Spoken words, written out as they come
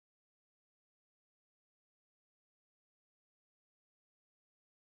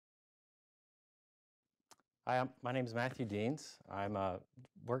Hi, my name is Matthew Deans. I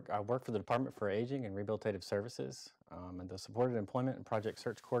work for the Department for Aging and Rehabilitative Services. I'm the Supported Employment and Project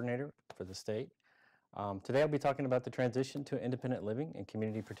Search Coordinator for the state. Today I'll be talking about the transition to independent living and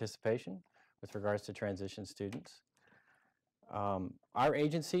community participation with regards to transition students. Our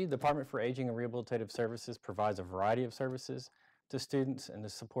agency, the Department for Aging and Rehabilitative Services, provides a variety of services to students and to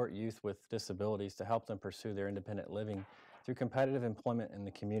support youth with disabilities to help them pursue their independent living through competitive employment in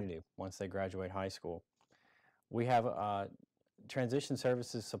the community once they graduate high school. We have transition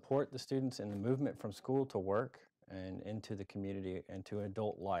services support the students in the movement from school to work and into the community and to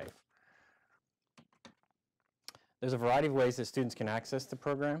adult life. There's a variety of ways that students can access the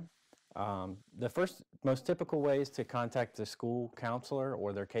program. The first most typical way is to contact the school counselor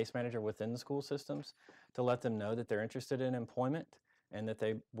or their case manager within the school systems to let them know that they're interested in employment and that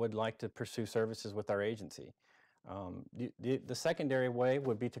they would like to pursue services with our agency. The secondary way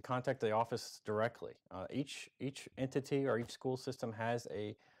would be to contact the office directly. Each entity or each school system has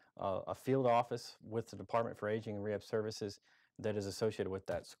a field office with the Department for Aging and Rehab Services that is associated with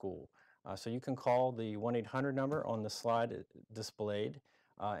that school. So you can call the 1-800 number on the slide displayed,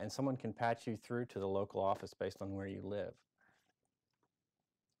 and someone can patch you through to the local office based on where you live.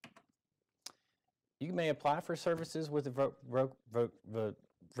 You may apply for services with the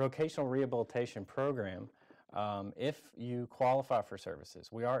vocational rehabilitation program if you qualify for services.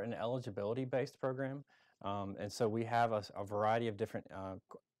 We are an eligibility-based program, and so we have a variety of different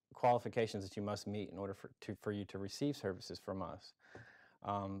qualifications that you must meet in order for you to receive services from us.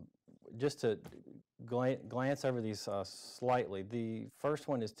 Just to glance over these slightly, the first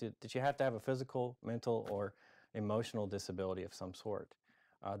one is that you have to have a physical, mental, or emotional disability of some sort.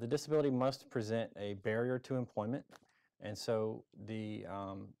 The disability must present a barrier to employment, and so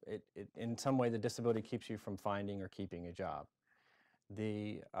in some way the disability keeps you from finding or keeping a job.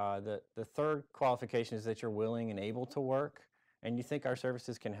 The third qualification is that you're willing and able to work, and you think our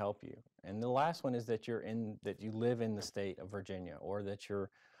services can help you. And the last one is that you live in the state of Virginia, or that you're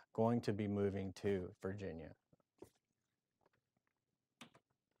going to be moving to Virginia.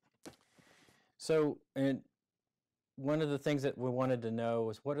 So, one of the things that we wanted to know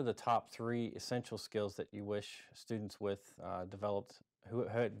was, what are the top 3 essential skills that you wish students who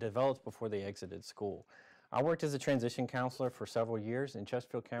had developed before they exited school? I worked as a transition counselor for several years in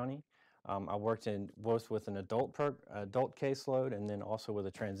Chesterfield County. I worked both with an adult caseload and then also with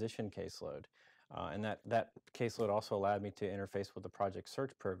a transition caseload. And that caseload also allowed me to interface with the Project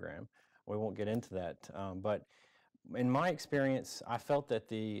Search program. We won't get into that, but in my experience, I felt that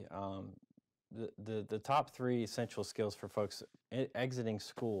the top 3 essential skills for folks exiting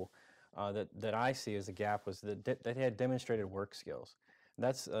school that I see as a gap was that they had demonstrated work skills.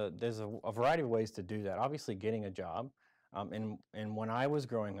 There's a variety of ways to do that. Obviously, getting a job. And when I was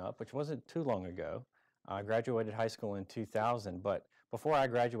growing up, which wasn't too long ago, I graduated high school in 2000. But before I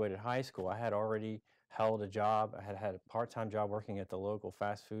graduated high school, I had already held a job. I had a part-time job working at the local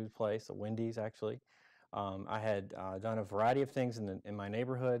fast food place, the Wendy's actually. I had done a variety of things in my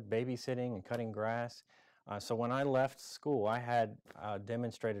neighborhood, babysitting and cutting grass. So when I left school, I had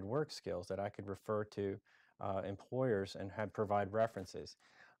demonstrated work skills that I could refer to employers and provide references.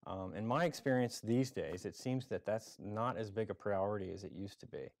 In my experience these days, it seems that that's not as big a priority as it used to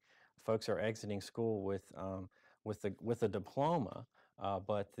be. Folks are exiting school with a diploma,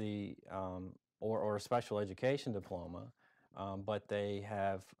 or a special education diploma, but they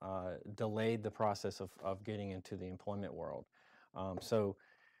have delayed the process of getting into the employment world. So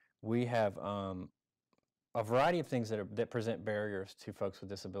we have a variety of things that present barriers to folks with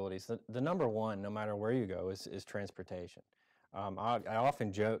disabilities. The number one, no matter where you go, is transportation. I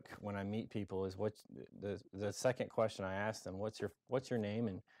often joke when I meet people is what's the second question I ask them, what's your name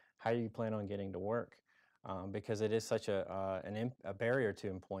and how do you plan on getting to work? Because it is such a barrier to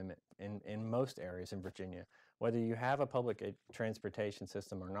employment in most areas in Virginia. Whether you have a public transportation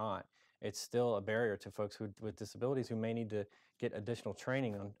system or not, it's still a barrier to folks with disabilities who may need to get additional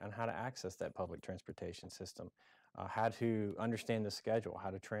training on how to access that public transportation system, how to understand the schedule,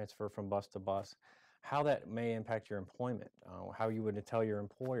 how to transfer from bus to bus, how that may impact your employment, how you would tell your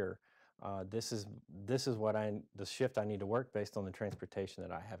employer, this is the shift I need to work based on the transportation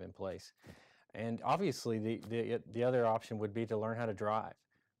that I have in place. And obviously, the other option would be to learn how to drive.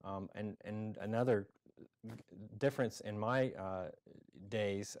 And another difference in my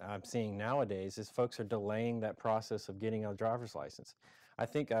days I'm seeing nowadays is folks are delaying that process of getting a driver's license. I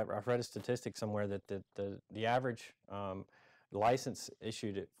think I've read a statistic somewhere that the average license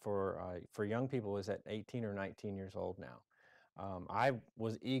issued for young people is at 18 or 19 years old now. I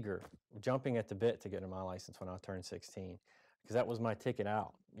was eager, jumping at the bit to get my license when I turned 16. because that was my ticket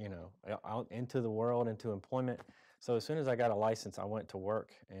out, out into the world, into employment. So as soon as I got a license, I went to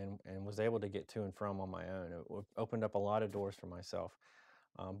work and was able to get to and from on my own. It opened up a lot of doors for myself.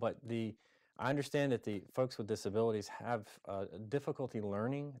 But I understand that the folks with disabilities have difficulty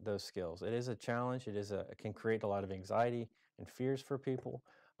learning those skills. It is a challenge. It can create a lot of anxiety and fears for people.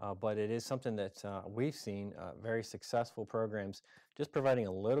 But it is something that we've seen very successful programs just providing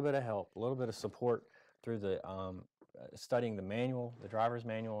a little bit of help, a little bit of support through the studying the manual, the driver's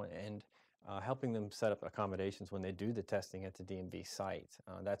manual, and helping them set up accommodations when they do the testing at the DMV site.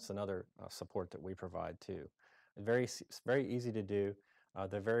 That's another support that we provide too. Very easy to do.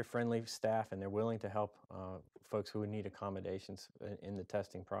 They're very friendly staff, and they're willing to help folks who would need accommodations in the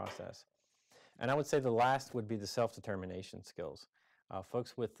testing process. And I would say the last would be the self-determination skills.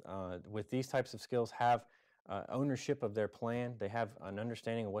 Folks with these types of skills have ownership of their plan. They have an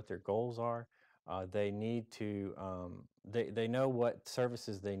understanding of what their goals are. They need to they know what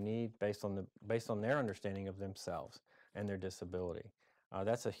services they need based on their understanding of themselves and their disability.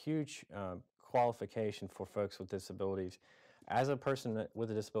 That's a huge qualification for folks with disabilities. As a person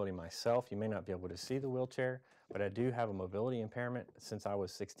with a disability myself, you may not be able to see the wheelchair, but I do have a mobility impairment since I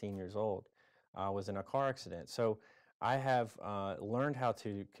was 16 years old. I was in a car accident. So I have learned how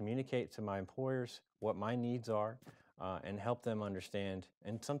to communicate to my employers what my needs are and help them understand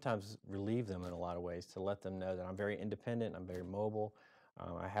and sometimes relieve them in a lot of ways to let them know that I'm very independent, I'm very mobile.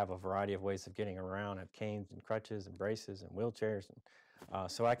 I have a variety of ways of getting around. I have canes and crutches and braces and wheelchairs.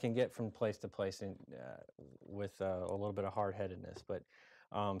 So I can get from place to place with a little bit of hard-headedness. But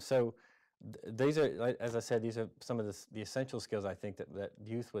so these are, as I said, these are some of the essential skills I think that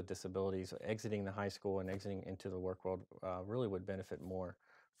youth with disabilities exiting the high school and exiting into the work world really would benefit more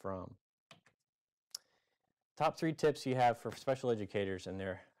from. Top 3 tips you have for special educators and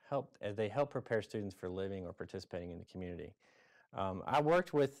their help as they help prepare students for living or participating in the community. I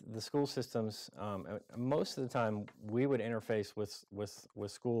worked with the school systems. Most of the time, we would interface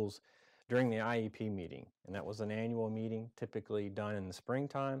with schools during the IEP meeting, and that was an annual meeting, typically done in the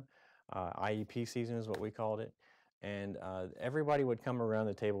springtime. IEP season is what we called it, and everybody would come around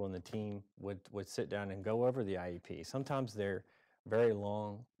the table, and the team would sit down and go over the IEP. Sometimes they're very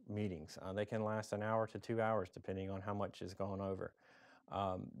long meetings. They can last an hour to 2 hours, depending on how much is gone over.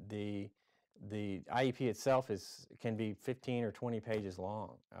 Um, the the IEP itself can be 15 or 20 pages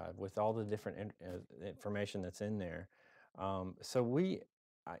long with all the different information that's in there. So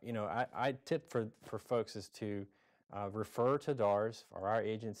I tip for folks is to refer to DARS or our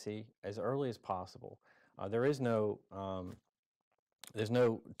agency as early as possible. There is no there's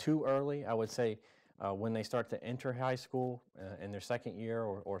no too early. I would say when they start to enter high school in their second year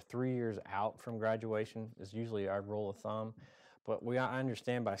or 3 years out from graduation is usually our rule of thumb. But I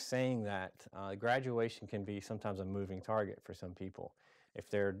understand by saying that graduation can be sometimes a moving target for some people. If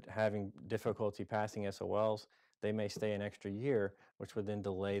they're having difficulty passing SOLs, they may stay an extra year, which would then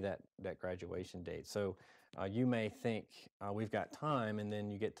delay that graduation date. So you may think we've got time, and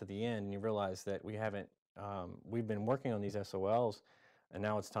then you get to the end and you realize that we've been working on these SOLs, and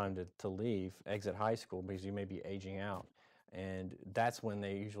now it's time to leave, exit high school because you may be aging out. And that's when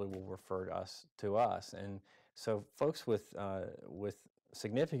they usually will refer to us. And so folks with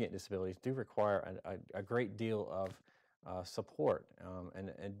significant disabilities do require a great deal of support.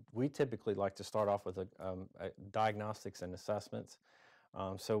 And we typically like to start off with diagnostics and assessments.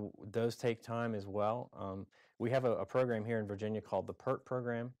 So those take time as well. We have a program here in Virginia called the PERT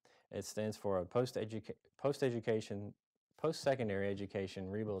program. It stands for a post-secondary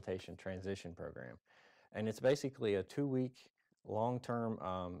education rehabilitation transition program. And it's basically a 2-week long-term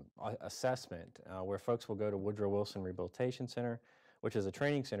assessment where folks will go to Woodrow Wilson Rehabilitation Center, which is a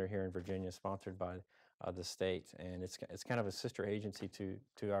training center here in Virginia sponsored by the state. And it's kind of a sister agency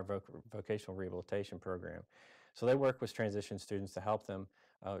to our vocational rehabilitation program. So they work with transition students to help them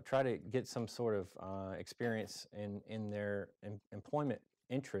try to get some sort of experience in their employment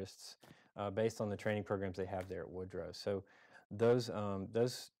interests based on the training programs they have there at Woodrow. So those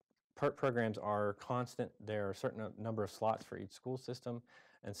PERT programs are constant. There are a certain number of slots for each school system.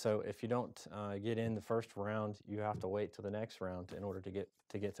 And so if you don't get in the first round, you have to wait till the next round in order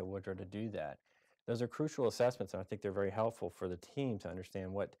to get to Woodrow to do that. Those are crucial assessments, and I think they're very helpful for the team to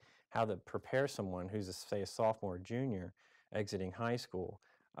understand how to prepare someone who's, say, a sophomore or junior exiting high school,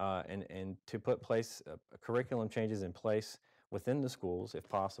 and to put curriculum changes in place within the schools, if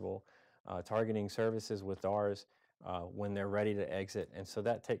possible, targeting services with DARS when they're ready to exit, and so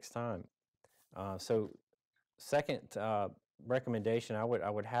that takes time. So second recommendation I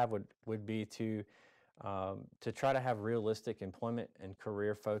would have would be to try to have realistic employment and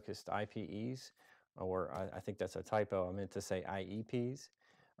career focused IPEs. or I think that's a typo. I meant to say IEPs.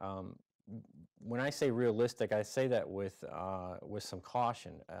 Um, when I say realistic, I say that with some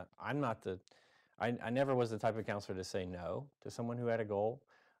caution. I'm not the, I never was the type of counselor to say no to someone who had a goal.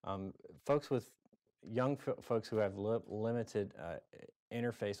 Um, folks with folks who have limited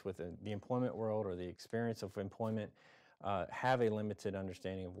interface with the employment world or the experience of employment have a limited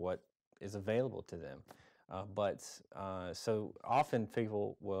understanding of what is available to them. So often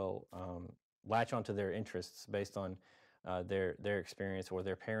people will latch onto their interests based on their experience or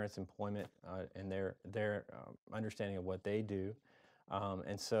their parents' employment and their understanding of what they do.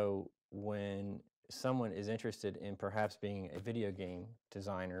 And so when someone is interested in perhaps being a video game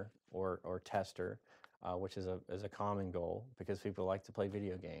designer or tester, which is a common goal because people like to play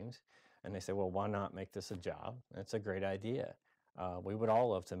video games, and they say, well, why not make this a job? That's a great idea. We would all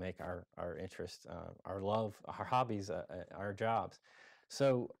love to make our interests, our love, our hobbies, our jobs.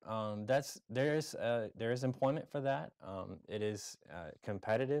 So there is employment for that. It is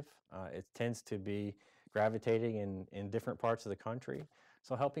competitive. It tends to be gravitating in different parts of the country.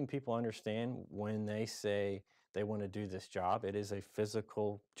 So helping people understand when they say they want to do this job, it is a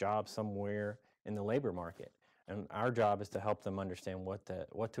physical job somewhere in the labor market. And our job is to help them understand what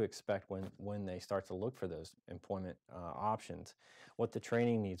to expect when they start to look for those employment options, what the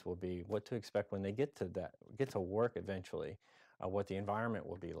training needs will be, what to expect when they get to work eventually, what the environment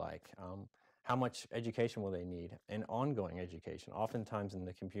will be like, how much education will they need, and ongoing education. Oftentimes in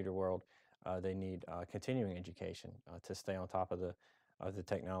the computer world, they need continuing education to stay on top of the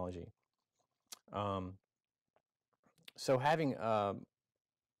technology. Um, so having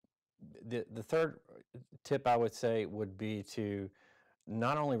the third tip I would say would be to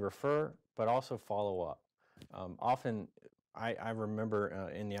not only refer but also follow up. Often, I remember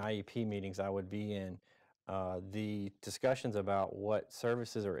in the IEP meetings I would be in, the discussions about what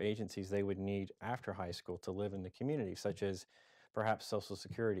services or agencies they would need after high school to live in the community, such as perhaps Social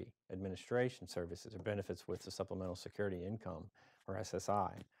Security Administration services or benefits with the Supplemental Security Income or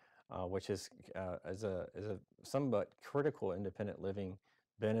SSI, which is a somewhat critical independent living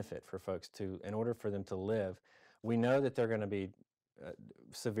benefit for folks to, in order for them to live. We know that they're going to be uh,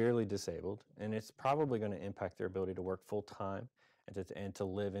 severely disabled, and it's probably going to impact their ability to work full time and to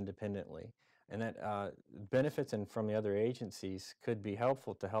live independently. And that benefits and from the other agencies could be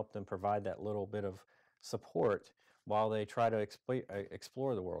helpful to help them provide that little bit of support while they try to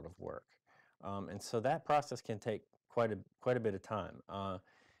explore the world of work. And so that process can take quite a bit of time.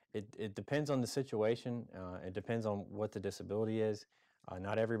 It depends on the situation. It depends on what the disability is.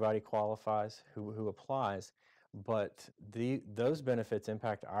 Not everybody qualifies who applies, but those benefits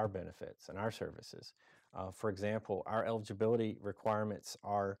impact our benefits and our services. For example, our eligibility requirements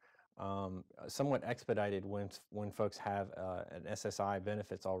are somewhat expedited when folks have an SSI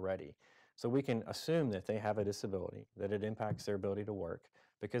benefits already. So we can assume that they have a disability, that it impacts their ability to work,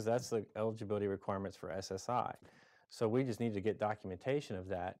 because that's the eligibility requirements for SSI. So we just need to get documentation of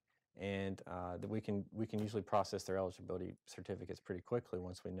that, and that we can usually process their eligibility certificates pretty quickly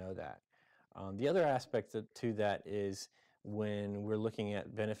once we know that. The other aspect to that is when we're looking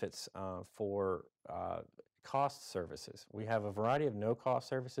at benefits for cost services. We have a variety of no-cost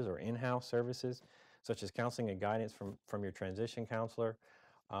services or in-house services, such as counseling and guidance from your transition counselor,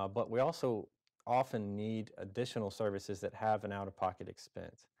 but we also often need additional services that have an out-of-pocket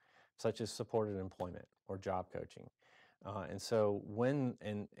expense, such as supported employment or job coaching. And so when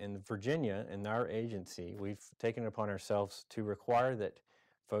in Virginia, in our agency, we've taken it upon ourselves to require that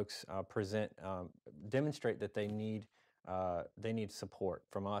folks demonstrate that they need support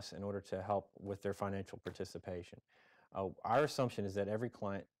from us in order to help with their financial participation. Our assumption is that every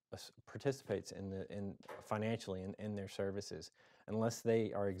client participates in financially in their services, unless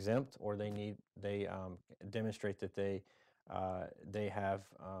they are exempt or they demonstrate that they have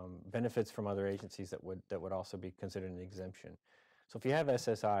benefits from other agencies that would also be considered an exemption. So if you have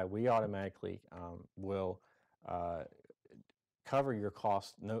SSI, we automatically will uh, cover your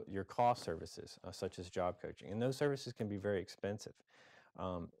cost services, such as job coaching, and those services can be very expensive.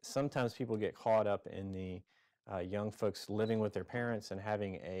 Sometimes people get caught up in the young folks living with their parents and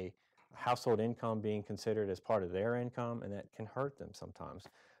having a household income being considered as part of their income, and that can hurt them sometimes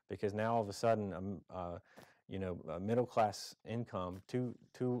because now all of a sudden, a middle class income, two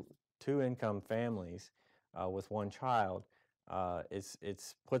income families with one child,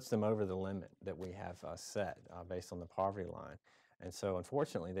 it's puts them over the limit that we have set based on the poverty line. And so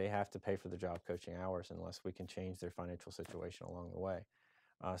unfortunately, they have to pay for the job coaching hours unless we can change their financial situation along the way.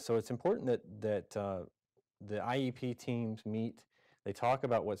 So it's important that the IEP teams meet, they talk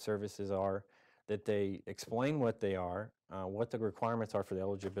about what services are, that they explain what they are, what the requirements are for the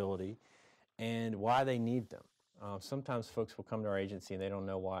eligibility, and why they need them. Sometimes folks will come to our agency and they don't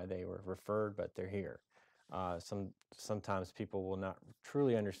know why they were referred, but they're here. Sometimes people will not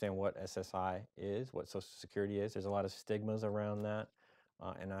truly understand what SSI is, what Social Security is. There's a lot of stigmas around that,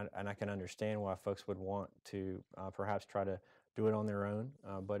 and I can understand why folks would want to perhaps try to do it on their own.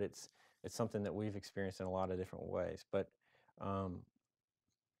 But it's something that we've experienced in a lot of different ways. But um,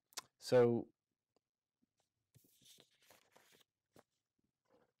 so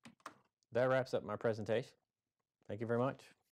that wraps up my presentation. Thank you very much.